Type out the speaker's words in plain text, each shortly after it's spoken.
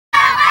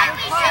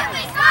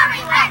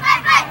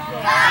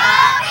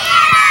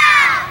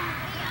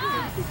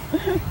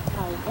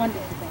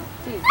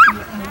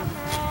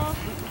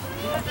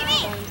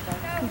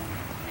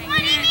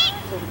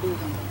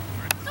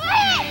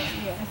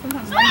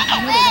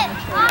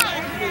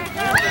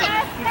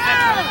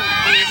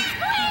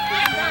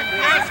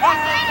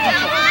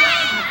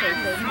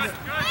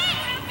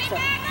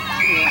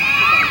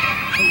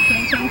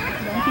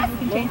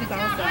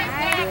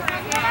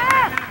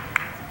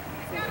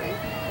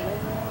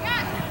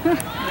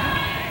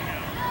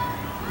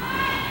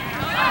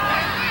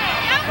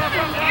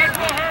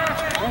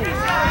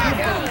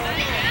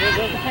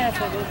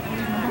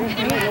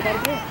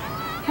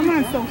Come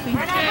on, Sophie. You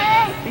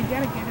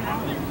gotta get it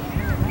out.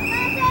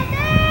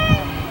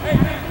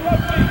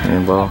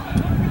 Handball.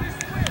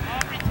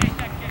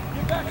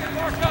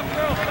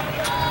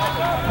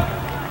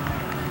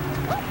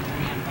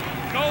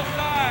 Goal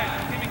side.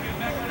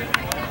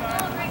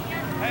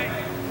 Hey,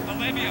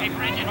 Olivia. Hey,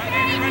 Bridget. Right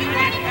there. Ready to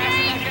pass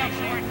it back out.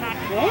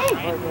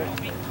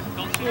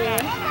 Don't shoot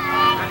that.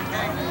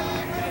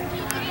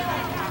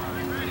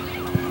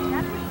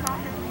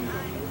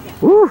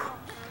 Woo!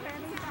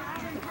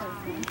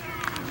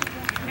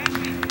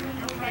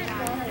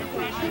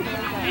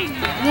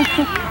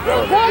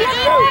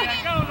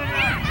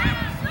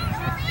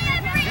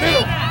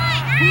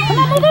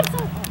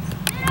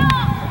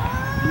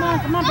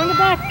 Come on, bring it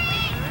back.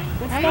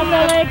 Good stuff,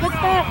 LA, good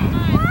stuff.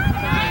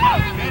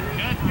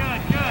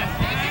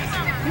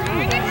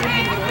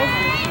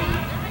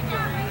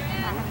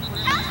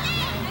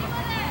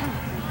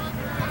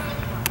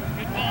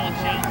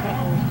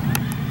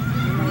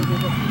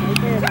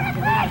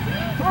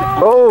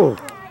 Oh!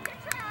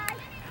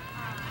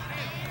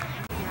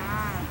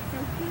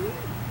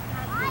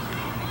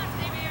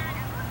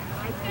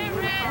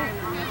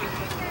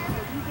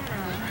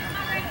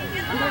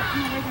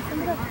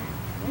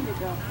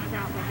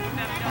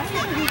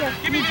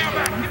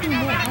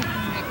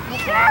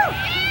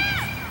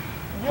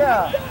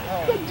 Yeah.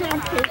 Good job,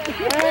 Kate.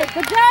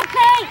 Good job,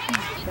 Kate.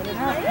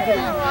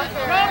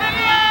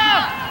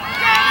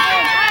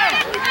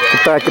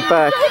 Get back, get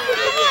back.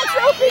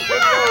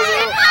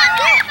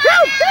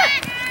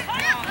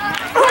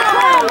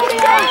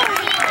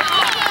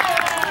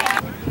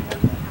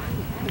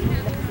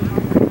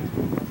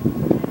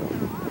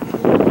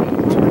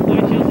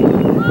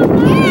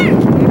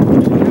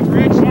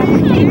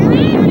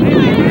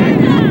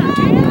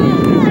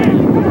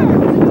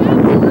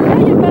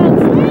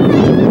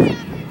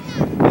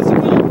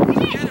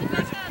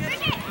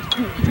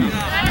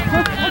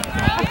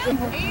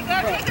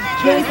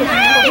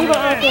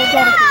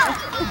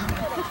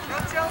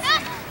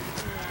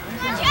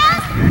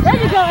 There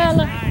you go,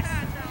 Ella.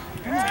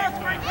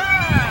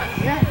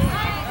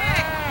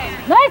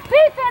 Nice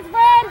defense,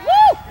 Brad.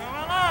 Woo!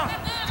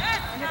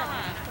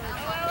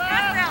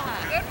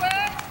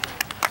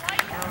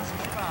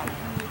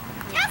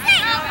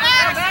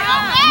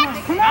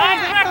 Come on,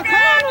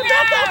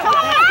 Rebecca. Come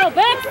on. Go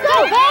back, go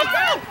back.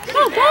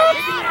 Go back.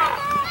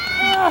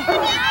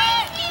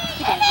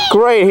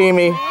 Great,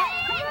 Hemi.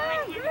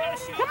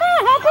 Come on,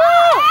 help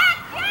her.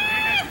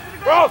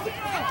 Cross it.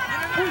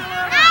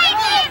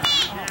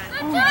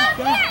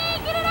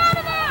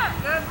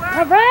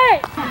 All right.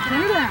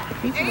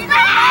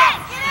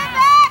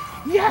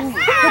 Yes.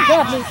 Good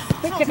job, Luke.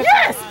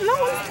 Yes. No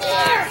one's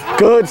here.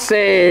 Good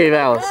save,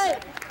 Alice.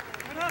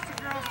 Good hustle,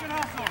 girls. Good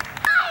hustle.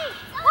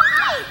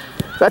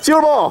 That's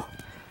your ball.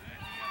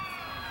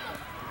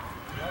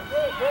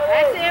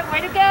 That's it. Way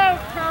to go.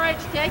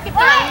 Courage. Take it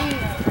back.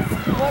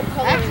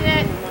 That's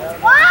it.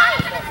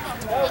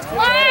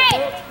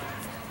 White.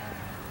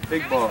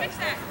 Big ball.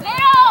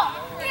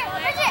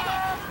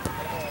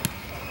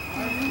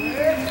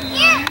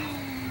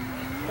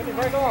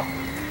 Break off.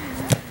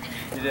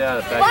 Get it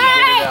out, Becca.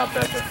 Get it out,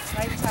 Becca.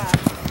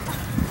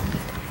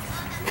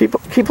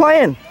 Keep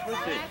playing.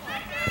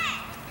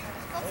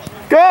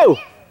 Go.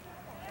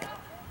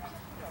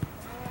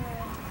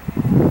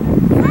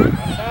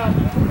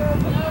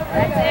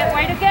 That's it.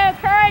 Way to go,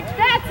 Courage.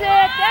 That's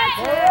it. That's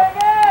it.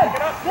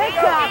 Good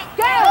job.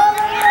 Go.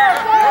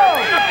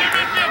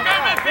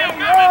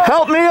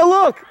 Help me a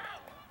look.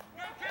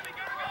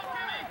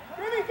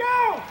 Kimmy, go!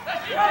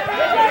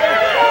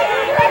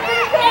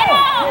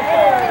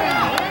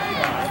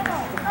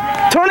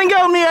 Turn and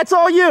go, me. That's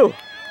all you.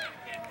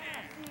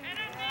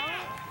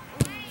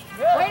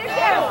 Way to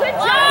go. Good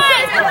job.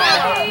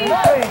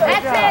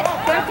 That's it.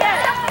 Go get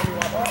it.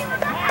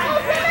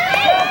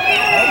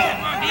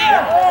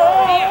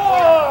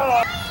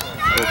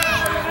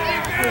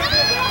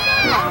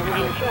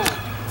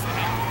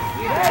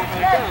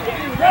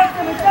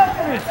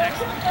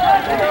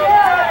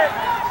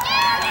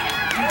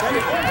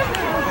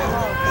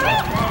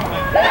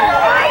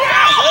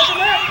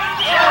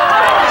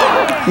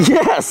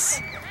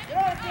 Yes.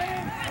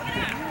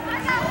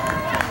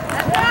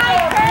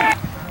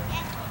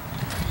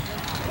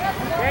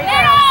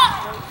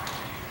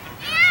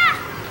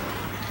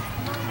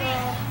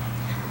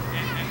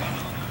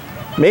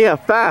 Mia,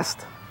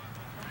 fast.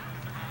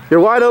 You're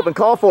wide open.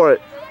 Call for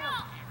it.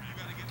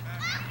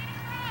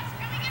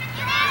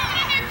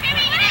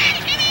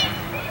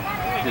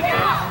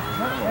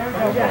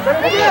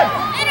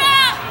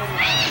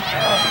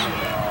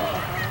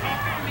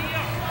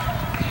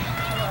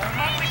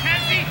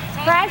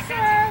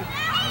 Pressure.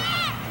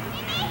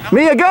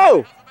 Mia,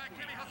 go!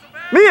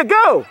 Mia,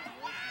 go!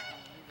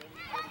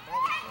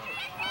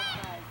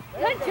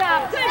 Good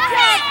job, good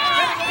job.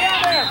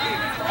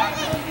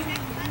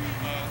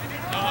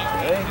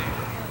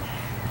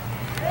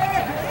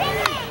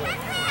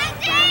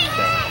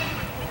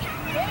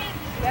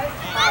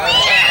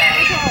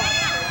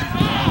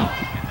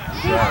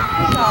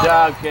 Good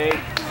job,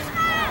 Kate.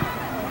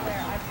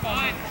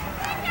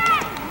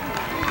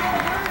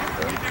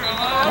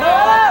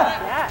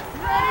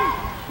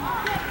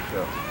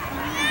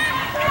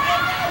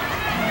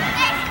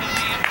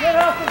 Get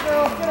off the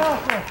girl, get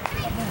off her.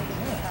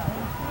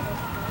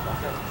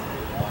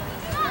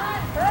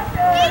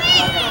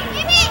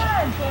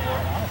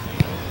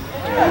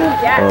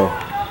 Yeah. Oh.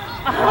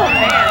 Oh,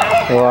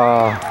 man.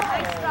 Wow.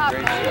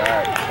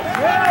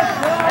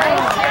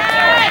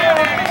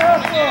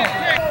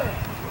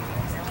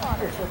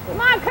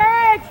 Come on,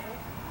 Courage.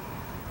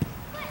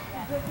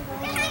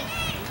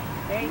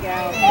 There you go.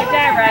 Good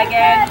job,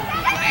 Reagan.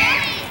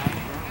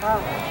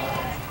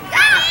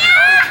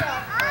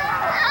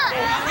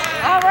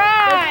 All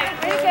right.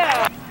 There you go.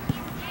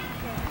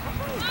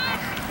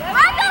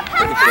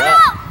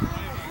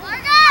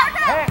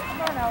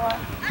 Come on, Ella.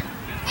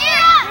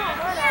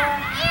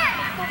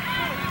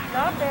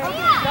 Stop it.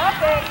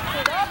 Stop it.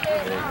 Stop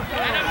it.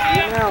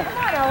 Come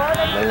on, Ella.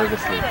 Yes.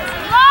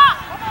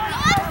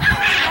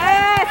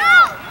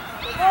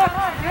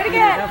 Do it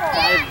again.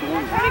 Do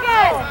it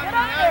again. Get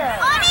up there.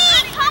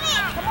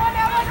 Come on,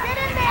 Ella. Get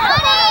in there.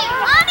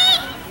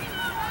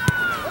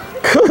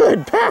 Good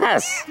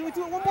pass. Do it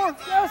one more.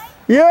 Yes.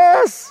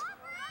 Yes.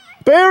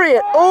 Bury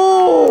it.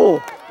 Oh.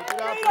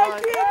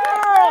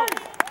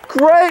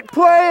 Great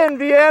playing,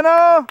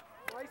 Vienna.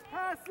 Nice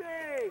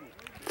passing.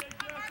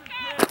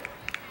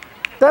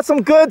 That's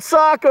some good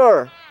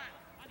soccer.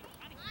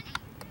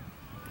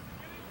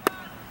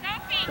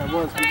 That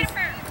was.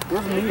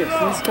 Where's Mia?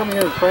 She's coming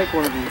in and prank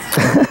one of these.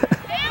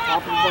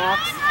 Top and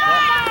box.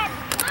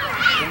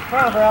 In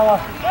front of her, Ella.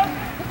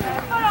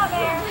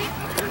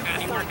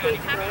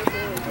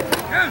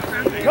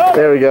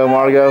 There we go,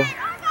 Margot.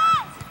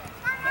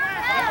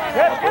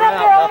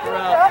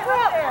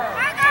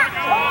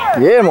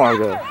 Yeah,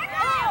 Margot.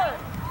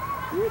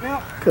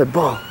 Good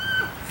ball.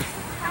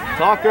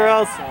 Talk,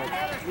 girls.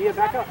 Mia,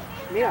 back up.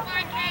 Mia.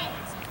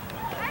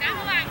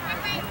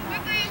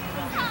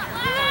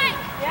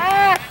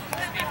 Yes.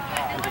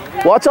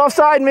 Watch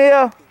offside,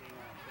 Mia.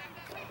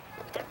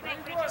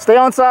 Stay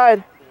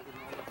onside.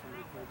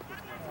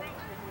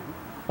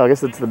 Oh, I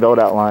guess it's the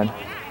build-out line.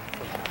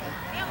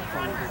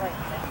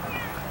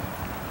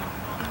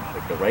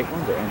 Like the right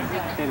ones or any?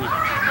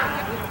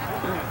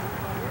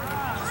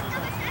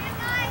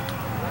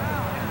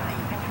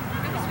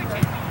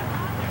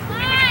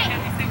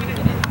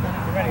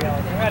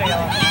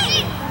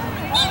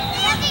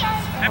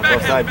 Go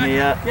side,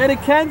 Mia. Get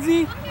it,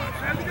 Kenzie.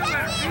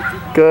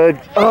 Good.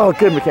 Oh,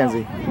 good,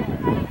 Mackenzie.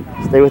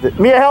 Stay with it.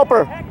 Mia, help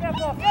her.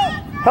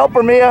 Help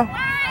her, Mia.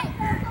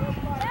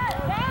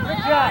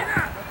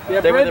 Yeah,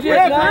 Stay with it, Bridget.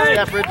 Bridget. Nice.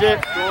 Yeah,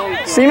 Bridget.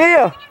 See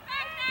Mia.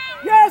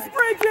 Yes,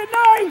 Bridget.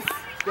 Nice.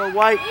 Go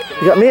White.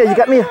 You got Mia. You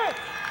got Mia.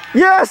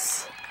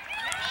 Yes.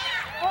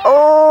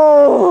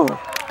 Oh,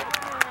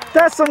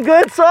 that's some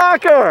good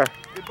soccer.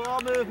 Good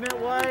ball movement,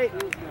 White.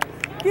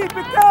 Keep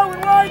it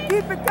going, White.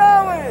 Keep it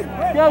going.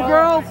 Go,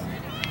 girls.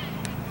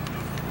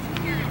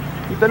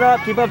 Keep it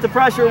up. Keep up the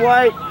pressure,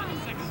 White.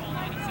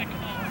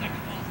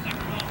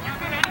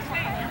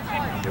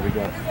 Here we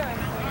go.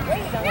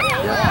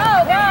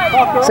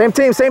 Same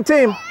team. Same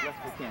team.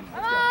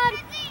 Come on.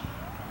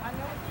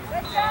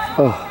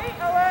 Oh.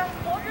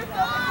 Hold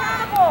yourself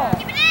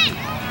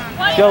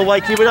accountable. Go,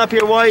 White. Keep it up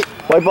here, White.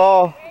 White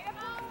ball.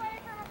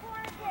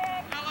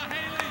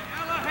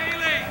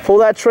 Pull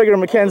that trigger,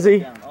 Mackenzie.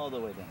 Down, all the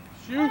way down.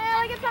 Shoot.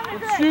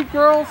 Let's shoot,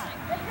 girls.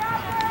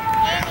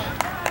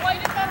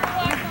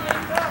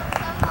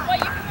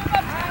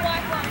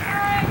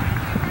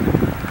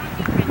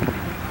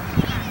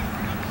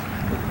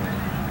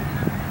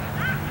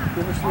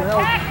 Give her some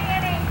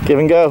help. Give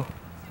and go.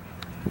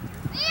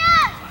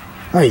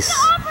 Nice.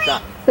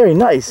 Stop. Very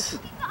nice.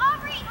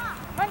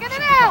 Get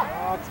it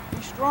out.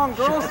 Be strong,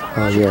 girls.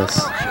 Oh,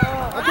 yes.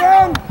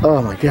 Again.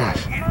 Oh, my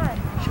gosh.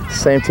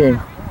 Same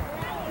team.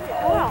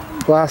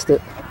 Blast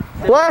it.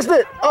 Blast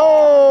it.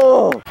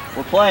 Oh.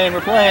 We're playing.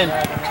 We're playing.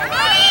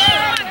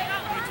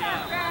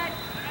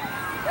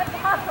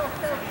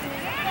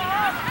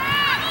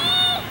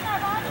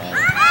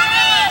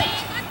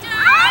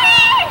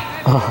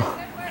 Oh.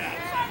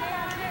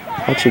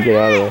 How'd she get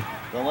out of there?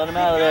 Don't let him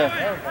out of there.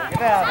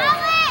 Get out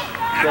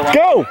of there.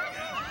 Go!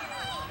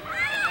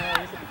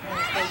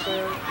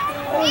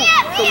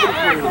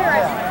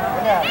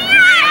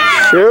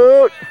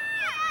 Shoot!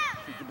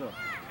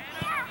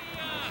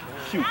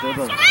 Shoot, go,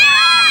 go.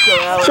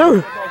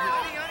 Shoot!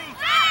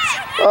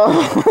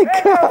 Oh my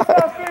God!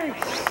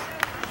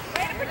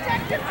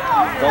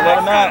 Don't let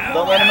him out.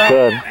 Don't let him out.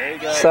 Good. There you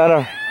go.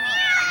 Center.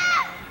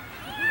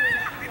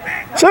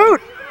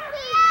 Shoot!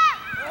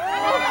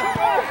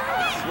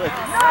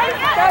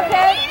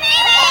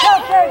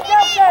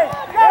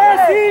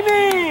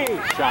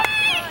 Shot.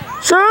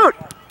 Shoot!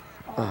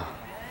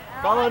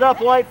 Follow it up,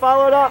 White.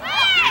 Follow it up.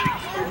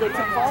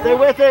 Stay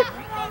with it.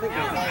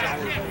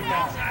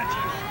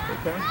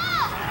 Okay.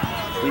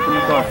 Sleep in the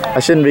car. I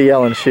shouldn't be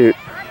yelling shoot.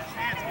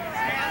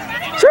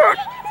 Shoot!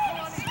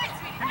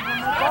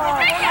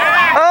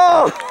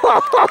 Oh!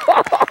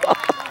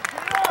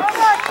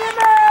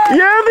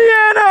 Yeah,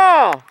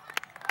 Vienna!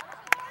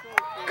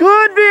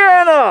 Good,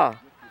 Vienna!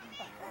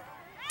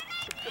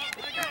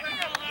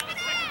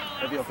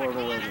 That'd be a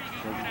horrible way to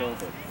go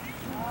with it.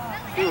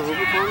 I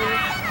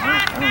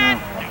don't know.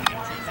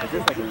 Is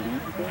this like a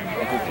league thing?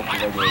 Or is this just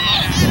a regular?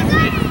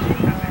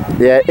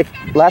 Yeah,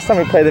 last time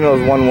we played them it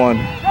was 1-1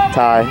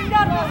 tie.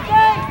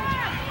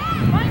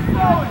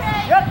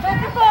 Yep, take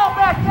the ball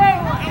back,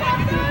 Dave.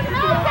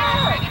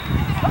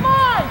 Come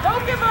on,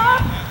 don't give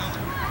up.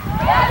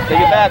 Take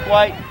it back,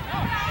 White.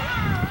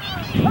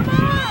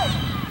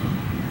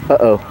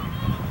 Uh-oh.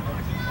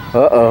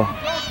 Uh-oh.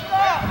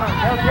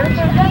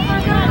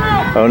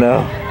 Oh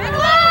no.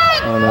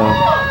 Oh no.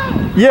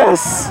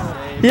 Yes!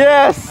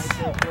 Yes!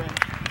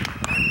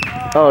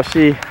 Oh,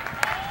 she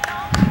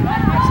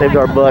saved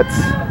our butts.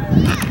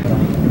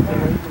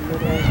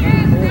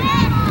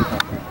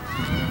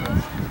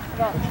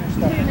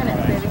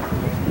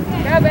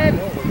 Go, baby.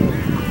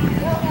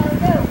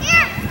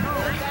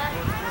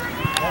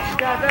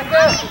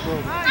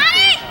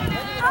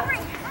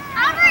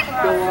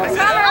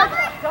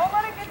 Don't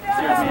let it get down.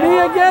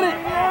 Mia, get it!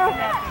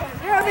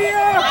 Yeah,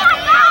 Mia.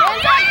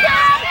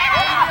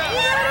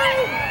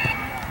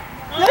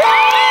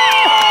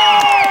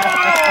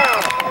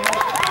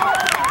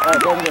 All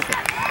right, go with this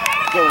one.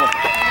 Go with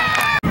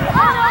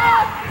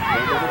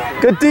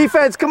it. Good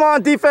defense, come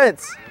on,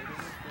 defense!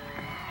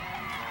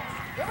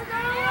 He's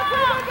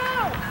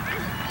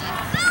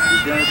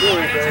gonna do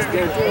it. He's gonna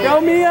do it. Go,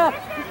 Mia!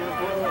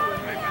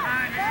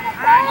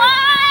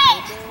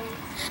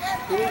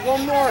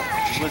 One more.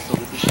 Whistle.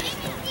 This is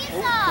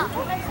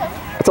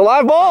It's a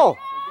live ball!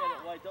 Get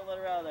it, White. Don't let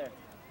her out of there.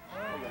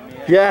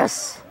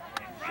 Yes!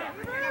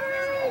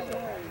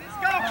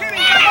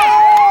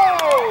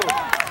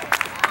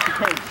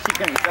 She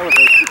can't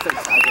celebrate. She's so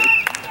savage.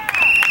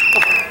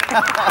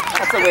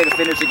 That's the way to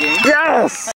finish a game. Yes!